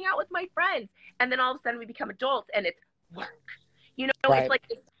want to go hang out with my friends. And then all of a sudden we become adults and it's work. You know, It's like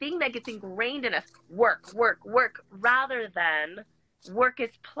this thing that gets ingrained in us, work, rather than work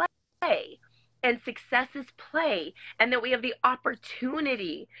is play. And success is play, and that we have the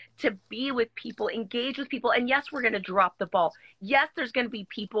opportunity to be with people, engage with people. And yes, we're going to drop the ball. Yes, there's going to be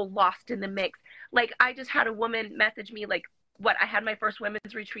people lost in the mix. Like I just had a woman message me like, I had my first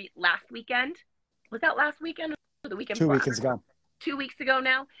women's retreat last weekend. Was that last weekend or the weekend? 2 weekends ago. 2 weeks ago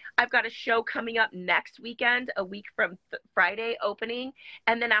now. I've got a show coming up next weekend, a week from Friday opening.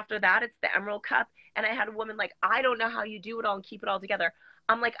 And then after that, it's the Emerald Cup. And I had a woman like, I don't know how you do it all and keep it all together.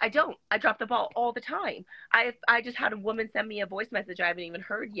 I'm like, I drop the ball all the time. I just had a woman send me a voice message I haven't even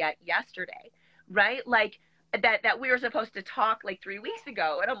heard yet yesterday, right? Like that we were supposed to talk like 3 weeks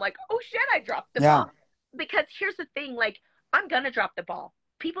ago. And I'm like, oh shit, I dropped the ball. Because here's the thing, like I'm going to drop the ball.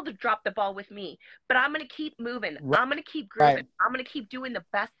 People to drop the ball with me, but I'm going to keep moving. I'm going to keep grooving. I'm going to keep doing the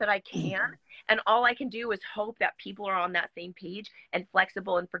best that I can. And all I can do is hope that people are on that same page and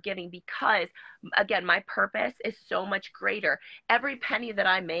flexible and forgiving, because again, my purpose is so much greater. Every penny that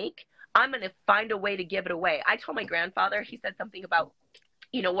I make, I'm going to find a way to give it away. I told my grandfather, he said something about,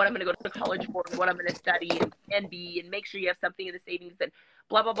 you know, what I'm going to go to college for, what I'm going to study and be, and make sure you have something in the savings and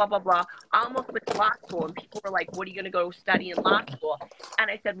blah, blah, blah, blah, blah. I almost went to law school and people were like, what are you going to go study in law school? And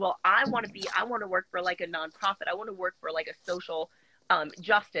I said, well, I want to work for like a nonprofit. I want to work for like a social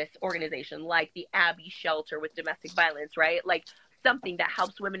justice organization, like the Abbey Shelter with domestic violence, right? Like something that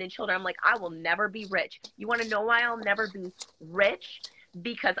helps women and children. I'm like, I will never be rich. You want to know why I'll never be rich?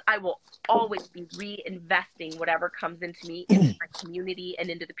 Because I will always be reinvesting whatever comes into me, into my community, and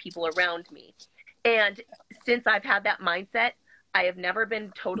into the people around me. And since I've had that mindset, I have never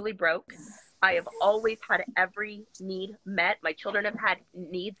been totally broke. I have always had every need met. My children have had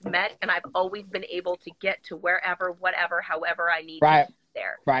needs met, and I've always been able to get to wherever, whatever, however I need to get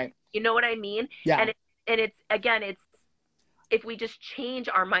there. Right. You know what I mean? Yeah. And it's if we just change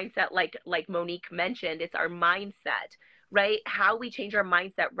our mindset, like Monique mentioned, it's our mindset, right? How we change our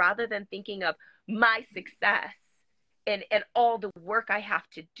mindset rather than thinking of my success and all the work I have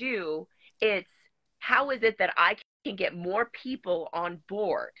to do. It's how is it that I can get more people on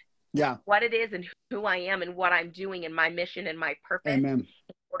board with Yeah. what it is and who I am and what I'm doing and my mission and my purpose Amen.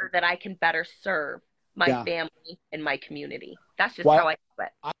 in order that I can better serve my Yeah. family and my community. That's just Well, how I do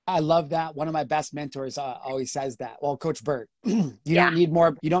it. I love that. One of my best mentors always says that. Well, Coach Burt, you Yeah. don't need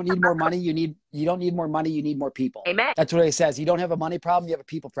more. You don't need more money. You don't need more money. You need more people. Amen. That's what he says. You don't have a money problem. You have a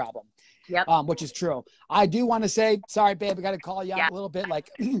people problem. Yep. Which is true. I do want to say, sorry, babe, I got to call you out a little bit. Like,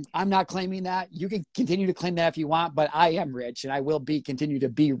 I'm not claiming that. You can continue to claim that if you want, but I am rich and I will continue to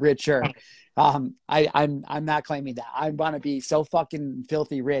be richer. I'm not claiming that. I want to be so fucking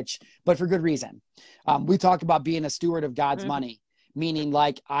filthy rich, but for good reason. We talked about being a steward of God's money, meaning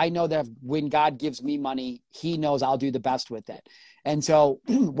like, I know that when God gives me money, he knows I'll do the best with it. And so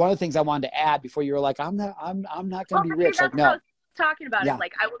one of the things I wanted to add before you were like, I'm not going to be rich. Like, no. Talking about it,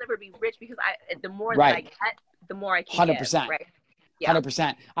 like I will never be rich because the more that I get, the more I can 100%. give, right? Yeah.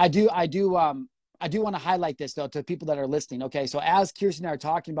 100%. I do want to highlight this though to people that are listening. Okay, so as Kjersti and I are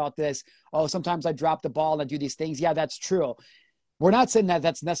talking about this, sometimes I drop the ball and I do these things. Yeah, that's true. We're not saying that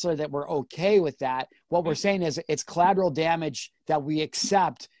that's necessarily that we're okay with that. What we're saying is it's collateral damage that we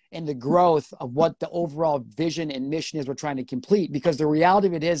accept in the growth of what the overall vision and mission is we're trying to complete. Because the reality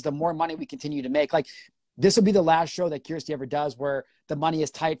of it is the more money we continue to make, like, this will be the last show that Kjersti ever does where the money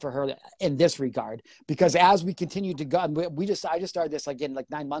is tight for her in this regard. Because as we continue to go, and I just started this again like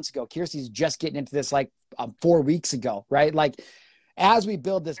 9 months ago. Kjersti's just getting into this like 4 weeks ago, right? Like, as we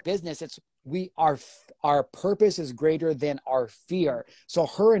build this business, our purpose is greater than our fear. So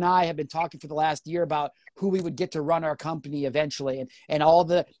her and I have been talking for the last year about who we would get to run our company eventually, and all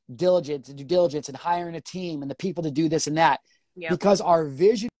the due diligence and hiring a team and the people to do this and that. Yep. Because our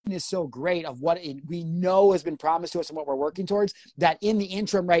vision is so great of what we know has been promised to us and what we're working towards, that in the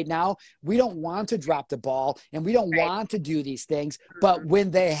interim right now, we don't want to drop the ball and we don't want to do these things. But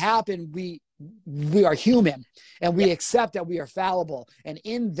when they happen, we are human and we accept that we are fallible. And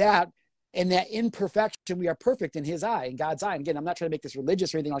in that imperfection, we are perfect in his eye, in God's eye. And again, I'm not trying to make this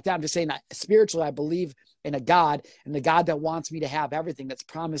religious or anything like that. I'm just saying that spiritually, I believe in a God, and the God that wants me to have everything, that's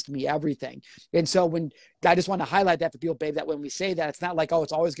promised me everything. And so when I just want to highlight that for people, babe, that when we say that, it's not like, oh,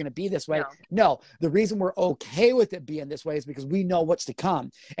 it's always going to be this way. No, the reason we're okay with it being this way is because we know what's to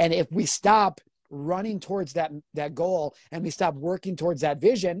come. And if we stop running towards that goal and we stop working towards that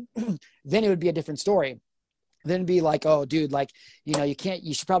vision, then it would be a different story. Then be like, oh, dude, like,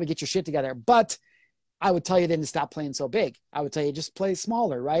 you should probably get your shit together. But I would tell you then to stop playing so big. I would tell you just play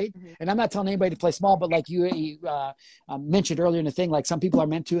smaller, right? And I'm not telling anybody to play small, but like you mentioned earlier in the thing, like some people are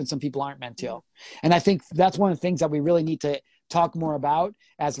meant to and some people aren't meant to. And I think that's one of the things that we really need to talk more about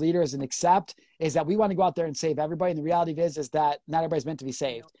as leaders and accept, is that we want to go out there and save everybody. And the reality is that not everybody's meant to be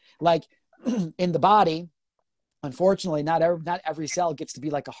saved. Like in the body, unfortunately, not every cell gets to be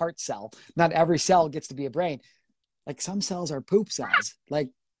like a heart cell. Not every cell gets to be a brain. Like some cells are poop cells. Like,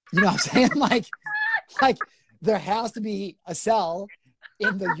 you know what I'm saying? Like there has to be a cell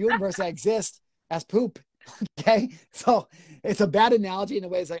in the universe that exists as poop. Okay. So it's a bad analogy in a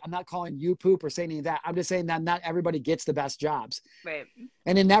way. It's like, I'm not calling you poop or saying any of that. I'm just saying that not everybody gets the best jobs. Right.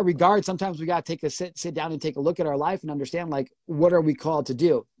 And in that regard, sometimes we got to take a sit down and take a look at our life and understand, like, what are we called to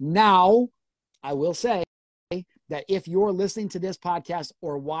do? Now, I will say that if you're listening to this podcast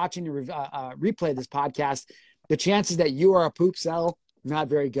or watching a replay of this podcast, the chances that you are a poop cell, not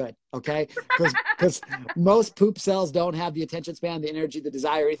very good. Okay. Because most poop cells don't have the attention span, the energy, the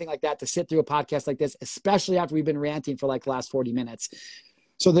desire, anything like that to sit through a podcast like this, especially after we've been ranting for like the last 40 minutes.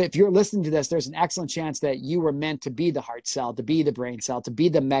 So that if you're listening to this, there's an excellent chance that you were meant to be the heart cell, to be the brain cell, to be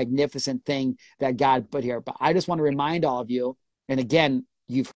the magnificent thing that God put here. But I just want to remind all of you, and again,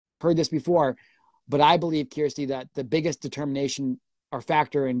 you've heard this before, but I believe, Kjersti, that the biggest determination or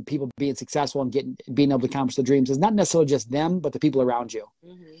factor in people being successful and being able to accomplish the dreams is not necessarily just them, but the people around you.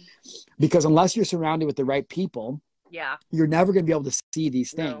 Because unless you're surrounded with the right people, you're never going to be able to see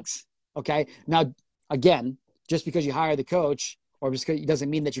these things. Okay. Now, again, just because you hire the coach or just because it doesn't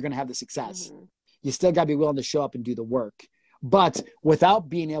mean that you're going to have the success. You still got to be willing to show up and do the work. But without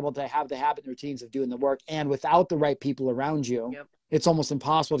being able to have the habit and routines of doing the work, and without the right people around you, it's almost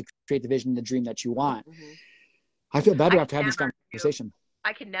impossible to create the vision and the dream that you want. I feel better after having this conversation.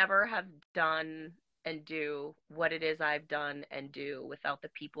 I could never have done and do what it is I've done and do without the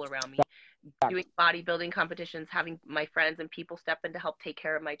people around me. Doing bodybuilding competitions, having my friends and people step in to help take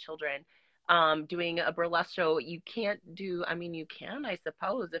care of my children, doing a burlesque show. You can't do, I mean, you can, I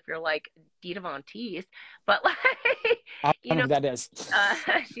suppose, if you're like Dita Von Teese, but like, I you don't know know, who that is.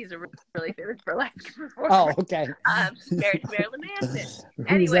 she's a really famous burlesque Oh, performer. okay. She's married to Marilyn Manson. Who's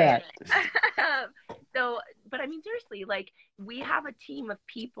Anyway, that? so, but I mean, seriously, like we have a team of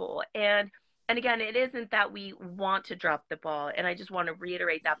people, and again, it isn't that we want to drop the ball, and I just want to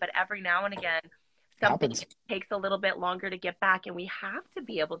reiterate that. But every now and again, something Happens. takes a little bit longer to get back, and we have to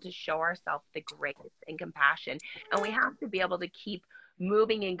be able to show ourselves the grace and compassion, and we have to be able to keep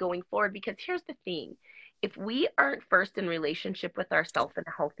moving and going forward. Because here's the thing: if we aren't first in relationship with ourselves in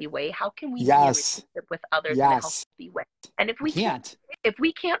a healthy way, how can we be in Yes. relationship with others in a Yes. healthy way? And You can't. if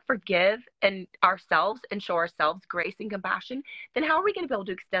we can't forgive and ourselves and show ourselves grace and compassion, then how are we going to be able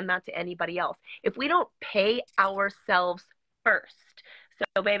to extend that to anybody else if we don't pay ourselves first?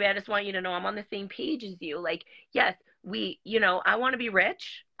 So baby, I just want you to know I'm on the same page as you. Like, yes, I want to be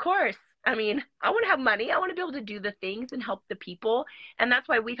rich, of course. I mean, I want to have money. I want to be able to do the things and help the people. And that's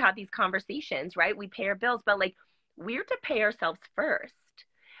why we've had these conversations, right? We pay our bills, but like we're to pay ourselves first.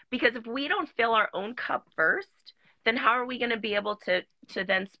 Because if we don't fill our own cup first, then how are we going to be able to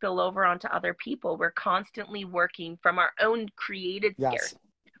then spill over onto other people? We're constantly working from our own created Yes. scarce,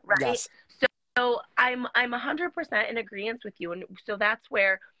 right? Yes. So I'm 100% in agreement with you. And so that's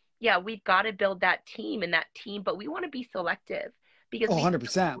where, yeah, we've got to build that team and that team, but we want to be selective because Oh, we have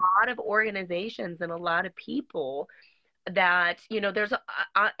 100%. a lot of organizations and a lot of people that, there's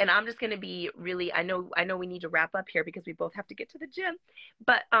and I'm just going to be really, I know we need to wrap up here because we both have to get to the gym,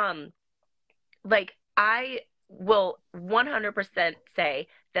 but like I will 100% say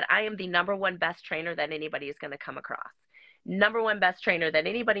that I am the number one best trainer that anybody is going to come across. Number one best trainer that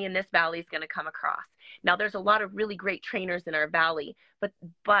anybody in this valley is going to come across. Now there's a lot of really great trainers in our valley, but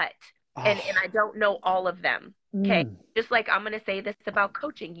and I don't know all of them. Okay. Just like I'm going to say this about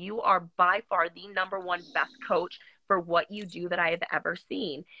coaching, you are by far the number one best coach for what you do that I have ever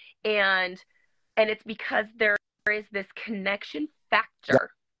seen. And it's because there is this connection factor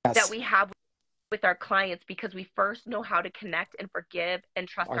that we have with our clients because we first know how to connect and forgive and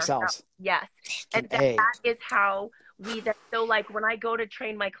trust ourselves. Yes. And that is how so like when I go to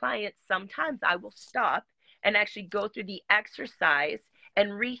train my clients, sometimes I will stop and actually go through the exercise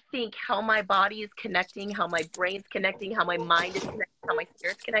and rethink how my body is connecting, how my brain's connecting, how my mind is connecting, how my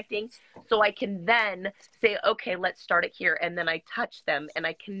spirit's connecting. So I can then say, okay, let's start it here. And then I touch them and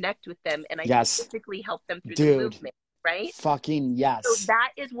I connect with them and I physically help them through the movement. Right? Fucking yes. So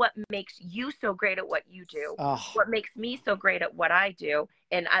that is what makes you so great at what you do. What makes me so great at what I do.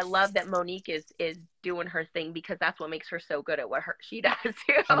 And I love that Monique is doing her thing because that's what makes her so good at what she does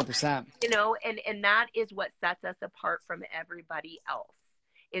too. 100%. And that is what sets us apart from everybody else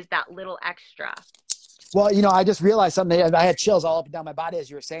is that little extra. Well, I just realized something. I had chills all up and down my body as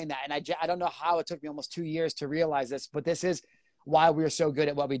you were saying that. And I don't know how it took me almost 2 years to realize this, but this is why we're so good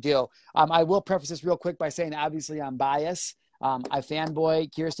at what we do. I will preface this real quick by saying, obviously I'm biased. I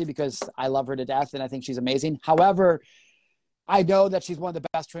fanboy Kjersti because I love her to death and I think she's amazing. However, I know that she's one of the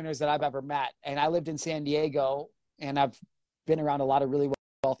best trainers that I've ever met. And I lived in San Diego and I've been around a lot of really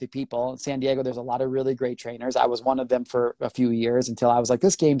wealthy people. In San Diego, there's a lot of really great trainers. I was one of them for a few years until I was like,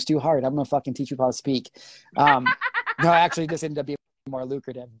 this game's too hard. I'm going to fucking teach you how to speak. No, actually this ended up being more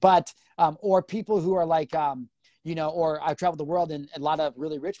lucrative. But, or people who are like, or I've traveled the world and a lot of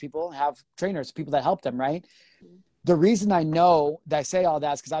really rich people have trainers, people that help them, right? The reason I know that I say all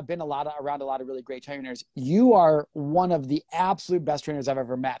that is because I've been around a lot of really great trainers. You are one of the absolute best trainers I've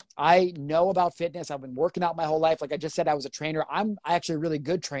ever met. I know about fitness. I've been working out my whole life. Like I just said, I was a trainer. I'm actually a really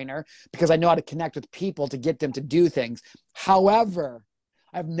good trainer because I know how to connect with people to get them to do things. However,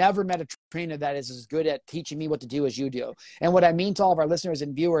 I've never met a trainer that is as good at teaching me what to do as you do. And what I mean to all of our listeners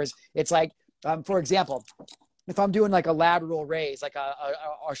and viewers, it's like, for example, if I'm doing like a lateral raise, like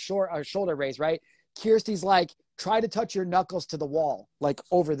a shoulder raise, right? Kjersti's like, try to touch your knuckles to the wall, like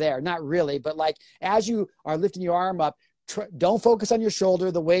over there. Not really, but like as you are lifting your arm up, don't focus on your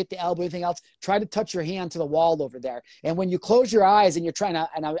shoulder, the weight, the elbow, anything else. Try to touch your hand to the wall over there. And when you close your eyes and you're trying to,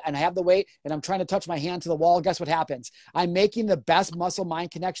 and I have the weight and I'm trying to touch my hand to the wall, guess what happens? I'm making the best muscle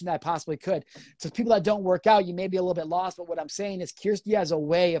mind connection that I possibly could. So people that don't work out, you may be a little bit lost, but what I'm saying is Kjersti has a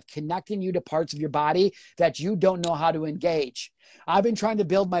way of connecting you to parts of your body that you don't know how to engage. I've been trying to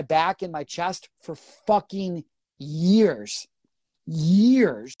build my back and my chest for fucking years.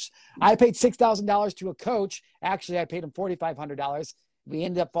 I paid $6,000 to a coach. Actually, I paid him $4,500. We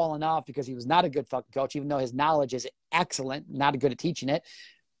ended up falling off because he was not a good fucking coach, even though his knowledge is excellent, not good at teaching it.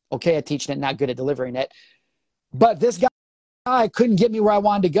 Okay at teaching it, not good at delivering it. But this guy couldn't get me where I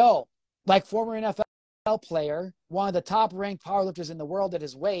wanted to go. Like former NFL player, one of the top ranked powerlifters in the world at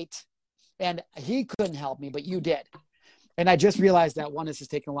his weight, And he couldn't help me, but you did. And I just realized that one, this is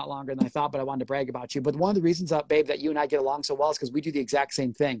taking a lot longer than I thought, but I wanted to brag about you. But one of the reasons, babe, that you and I get along so well is because we do the exact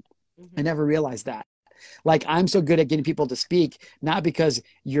same thing. I never realized that. Like, I'm so good at getting people to speak, not because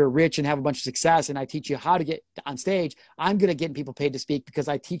you're rich and have a bunch of success and I teach you how to get on stage. I'm good at getting people paid to speak because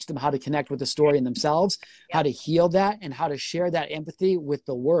I teach them how to connect with the story in themselves, how to heal that, and how to share that empathy with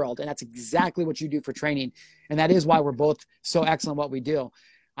the world. And that's exactly what you do for training. And that is why we're both so excellent at what we do.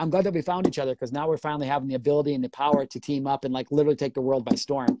 I'm glad that we found each other, because now we're finally having the ability and the power to team up and like literally take the world by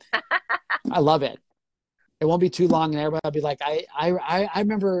storm. I love it. It won't be too long, and everybody will be like, I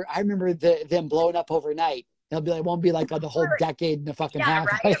remember them blowing up overnight. It'll be like, it won't be like the whole decade and a fucking half.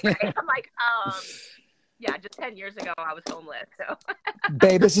 Right. I'm like, yeah, just 10 years ago I was homeless. So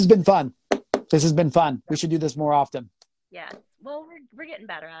babe, this has been fun. This has been fun. We should do this more often. Yeah. Well, we're getting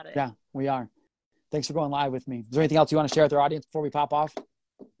better at it. Yeah, we are. Thanks for going live with me. Is there anything else you want to share with our audience before we pop off?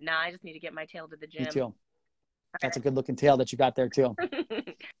 No, I just need to get my tail to the gym. Me too. That's a good looking tail that you got there too.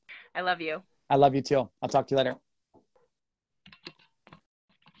 I love you. I love you too. I'll talk to you later.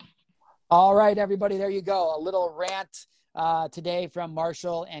 All right, everybody, there you go. A little rant today from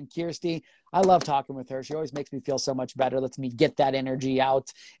Marshall and Kjersti. I love talking with her. She always makes me feel so much better, lets me get that energy out.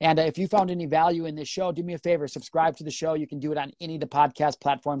 And if you found any value in this show, do me a favor, subscribe to the show. You can do it on any of the podcast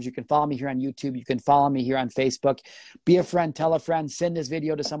platforms. You can follow me here on YouTube. You can follow me here on Facebook. Be a friend, tell a friend, send this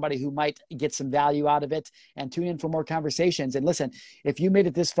video to somebody who might get some value out of it, and tune in for more conversations. And listen, if you made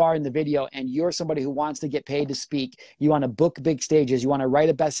it this far in the video and you're somebody who wants to get paid to speak, you want to book big stages, you want to write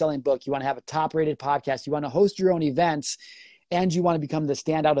a best-selling book, you want to have a top-rated podcast, you want to host your own events, and you want to become the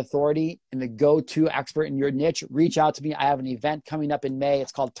standout authority and the go-to expert in your niche, reach out to me. I have an event coming up in May.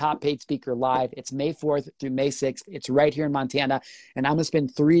 It's called Top Paid Speaker Live. It's May 4th through May 6th. It's right here in Montana. And I'm going to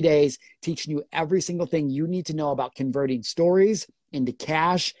spend 3 days teaching you every single thing you need to know about converting stories into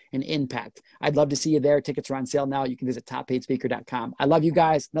cash and impact. I'd love to see you there. Tickets are on sale now. You can visit toppaidspeaker.com. I love you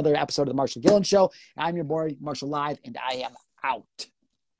guys. Another episode of the Marshall Gillen Show. I'm your boy, Marshall Live, and I am out.